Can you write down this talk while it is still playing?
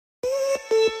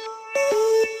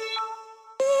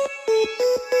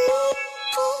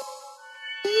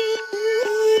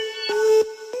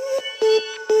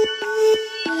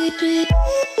So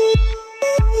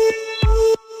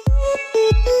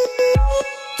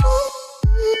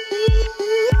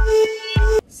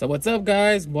what's up,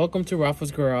 guys? Welcome to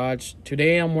Rafa's Garage.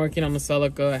 Today I'm working on the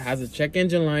Celica. It has a check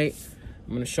engine light.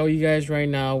 I'm going to show you guys right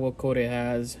now what code it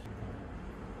has.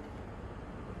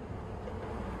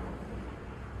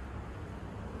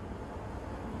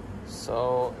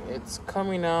 So it's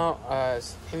coming out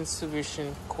as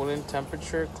insufficient coolant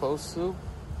temperature, closed loop.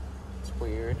 It's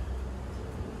weird.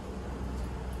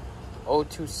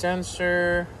 O2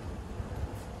 sensor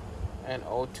and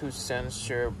O2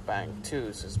 sensor bank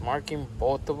 2. So it's marking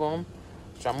both of them.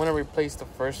 So I'm gonna replace the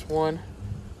first one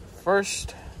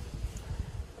first,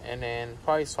 and then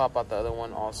probably swap out the other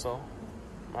one also.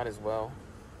 Might as well.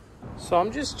 So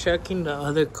I'm just checking the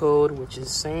other code, which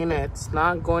is saying that it's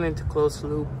not going into closed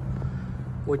loop,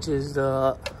 which is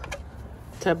the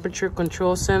temperature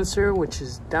control sensor, which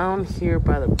is down here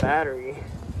by the battery.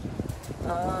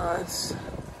 It's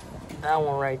that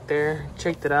one right there.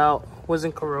 Checked it out,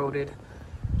 wasn't corroded.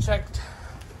 Checked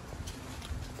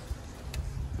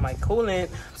my coolant,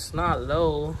 it's not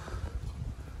low.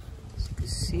 As you can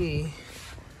see,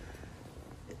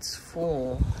 it's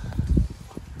full.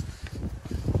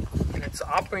 And it's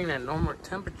operating at normal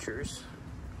temperatures.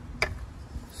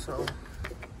 So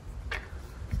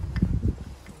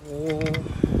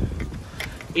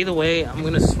either way, I'm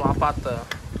gonna swap out the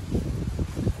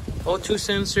O2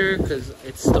 sensor because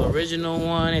it's the original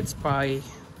one. It's probably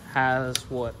has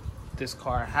what this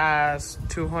car has,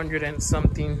 200 and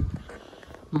something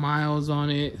miles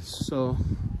on it, so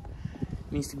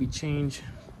it needs to be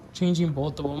changing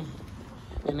both of them,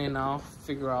 and then I'll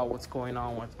figure out what's going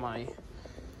on with my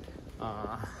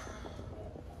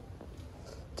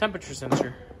temperature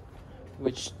sensor,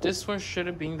 which this one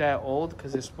shouldn't be that old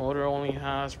because this motor only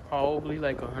has probably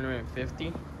like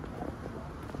 150,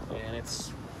 and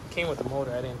it's came with the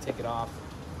motor. I didn't take it off,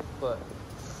 but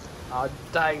I'll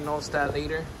diagnose that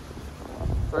later.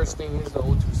 First thing is the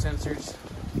O2 sensors.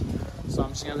 So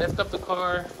I'm just gonna lift up the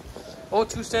car.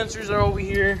 O2 sensors are over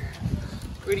here.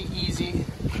 Pretty easy.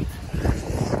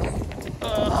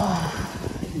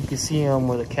 You can see them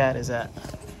where the cat is at.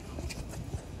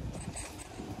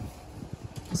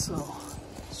 So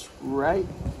it's right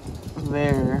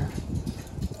there.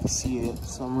 You see it.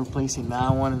 So I'm replacing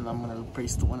that one, and I'm gonna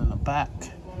replace the one in the back.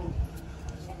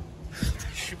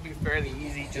 Should be fairly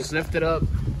easy. Just lift it up,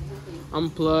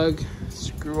 unplug,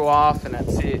 screw off, and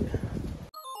that's it.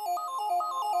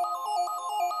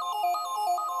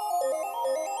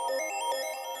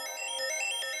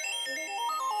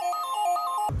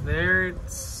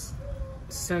 There's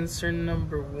sensor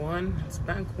number 1. It's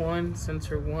bank 1,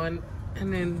 sensor 1,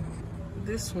 and then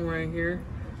this one right here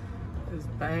is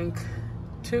bank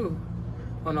 2.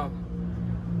 Oh no,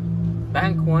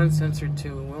 bank 1, sensor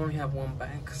 2. We only have one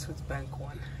bank, so it's bank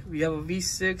 1. If you have a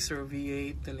V6 or a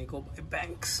V8, then they go by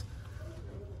banks.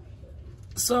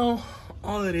 So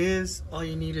all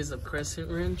you need is a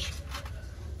crescent wrench,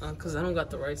 because I don't got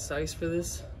the right size for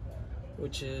this,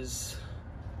 which is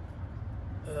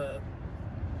I'm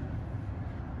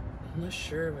not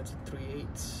sure if it's a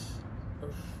 3/8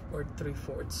 or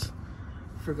 3/4.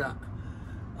 Forgot.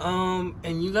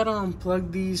 And you gotta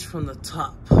unplug these from the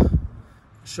top. I'll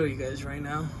show you guys right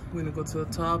now. I'm gonna go to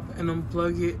the top and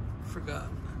unplug it. Forgot.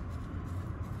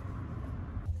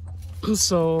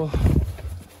 So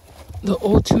the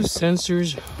O2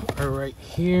 sensors are right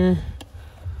here.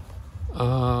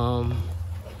 I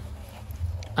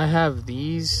have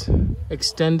these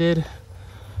extended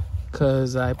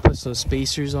because I put some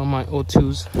spacers on my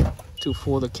O2s to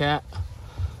fool the cat.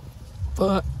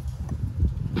 But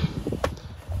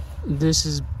this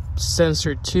is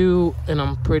sensor 2, and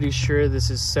I'm pretty sure this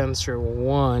is sensor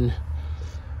 1.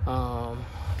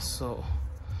 So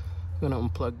I'm gonna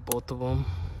unplug both of them.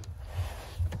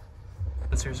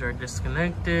 Sensors are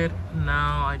disconnected.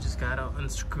 Now I just gotta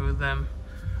unscrew them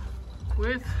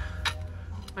with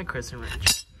my crescent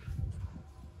wrench.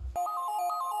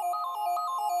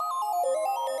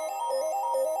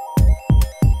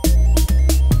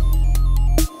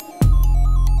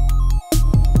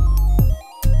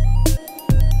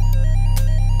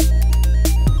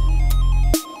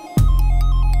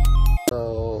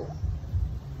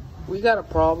 We got a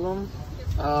problem.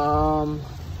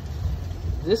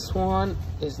 This one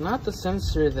is not the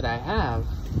sensor that I have.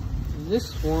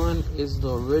 This one is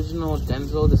the original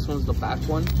Denso. This one's the back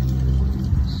one.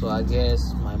 So I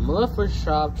guess my muffler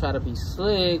shop tried to be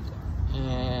slick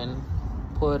and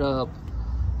put up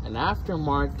an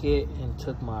aftermarket and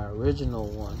took my original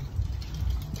one.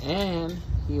 And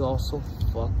he also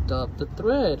fucked up the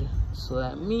thread. So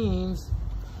that means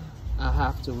I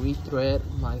have to rethread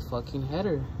my fucking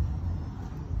header.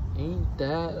 Ain't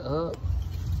that up?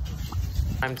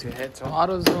 Time to head to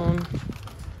AutoZone.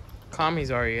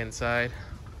 Kami's already inside.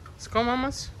 Let's go,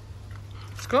 mamas.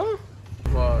 Let's go.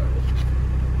 Well,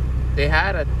 they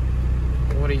had a,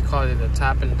 what do you call it, a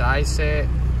tap and die set,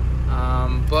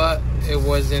 but it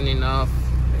wasn't enough.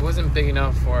 It wasn't big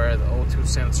enough for the O2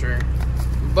 sensor,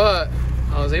 but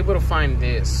I was able to find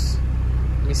this.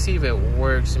 Let me see if it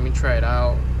works. Let me try it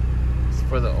out. It's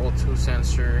for the O2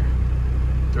 sensor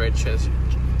thread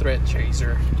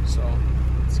chaser. So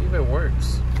let's see if it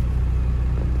works.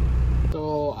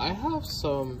 So I have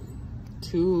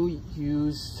two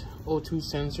used O2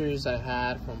 sensors I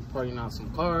had from parting out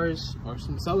some cars or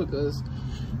some Celicas,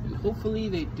 and hopefully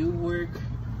they do work.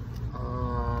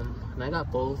 And I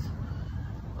got both.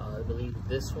 I believe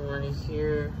this one right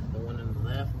here, the one on the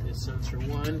left, is sensor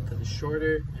 1 because it's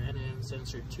shorter, and then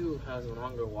sensor 2 has a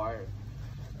longer wire.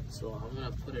 So I'm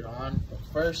gonna put it on, but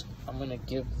first I'm gonna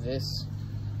give this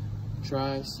a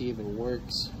try, see if it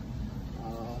works.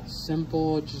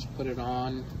 Simple, just put it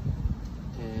on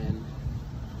and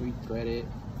re-thread it.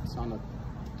 It's on a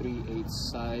 3/8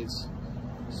 size,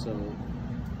 so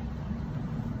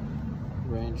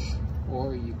wrench,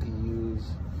 or you can use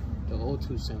the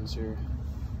O2 sensor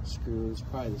screws,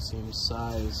 probably the same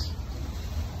size,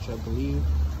 which I believe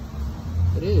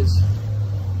it is.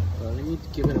 But let me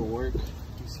give it a work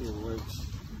and see if it works.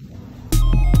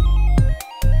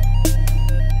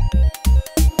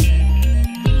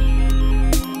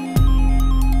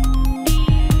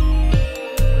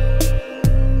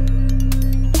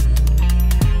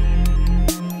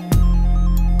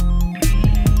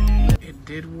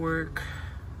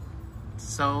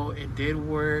 So it did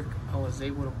work. I was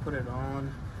able to put it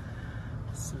on.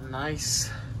 It's nice.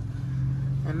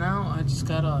 And now I just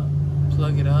gotta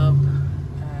plug it up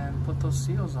and put those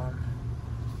seals on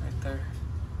right there,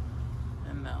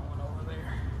 and that one over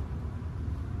there.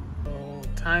 So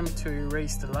time to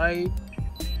erase the light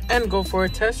and go for a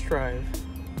test drive.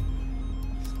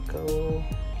 Let's go,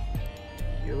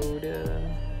 Yoda.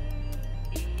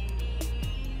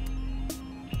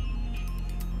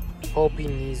 Hoping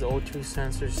these O2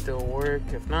 sensors still work.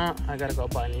 If not, I gotta go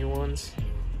buy new ones.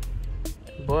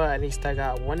 But at least I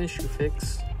got one issue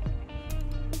fixed.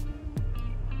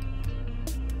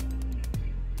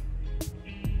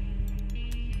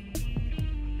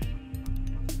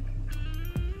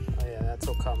 Oh yeah, that's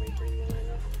Okami breathing right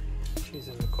now. She's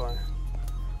in the car.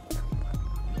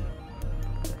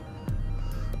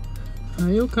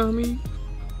 Hi, Okami.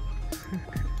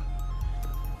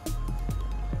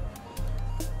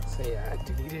 So yeah, I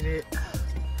deleted it.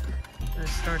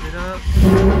 Let's start it up.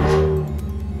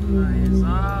 Light is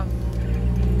off.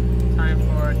 Time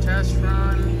for a test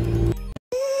run.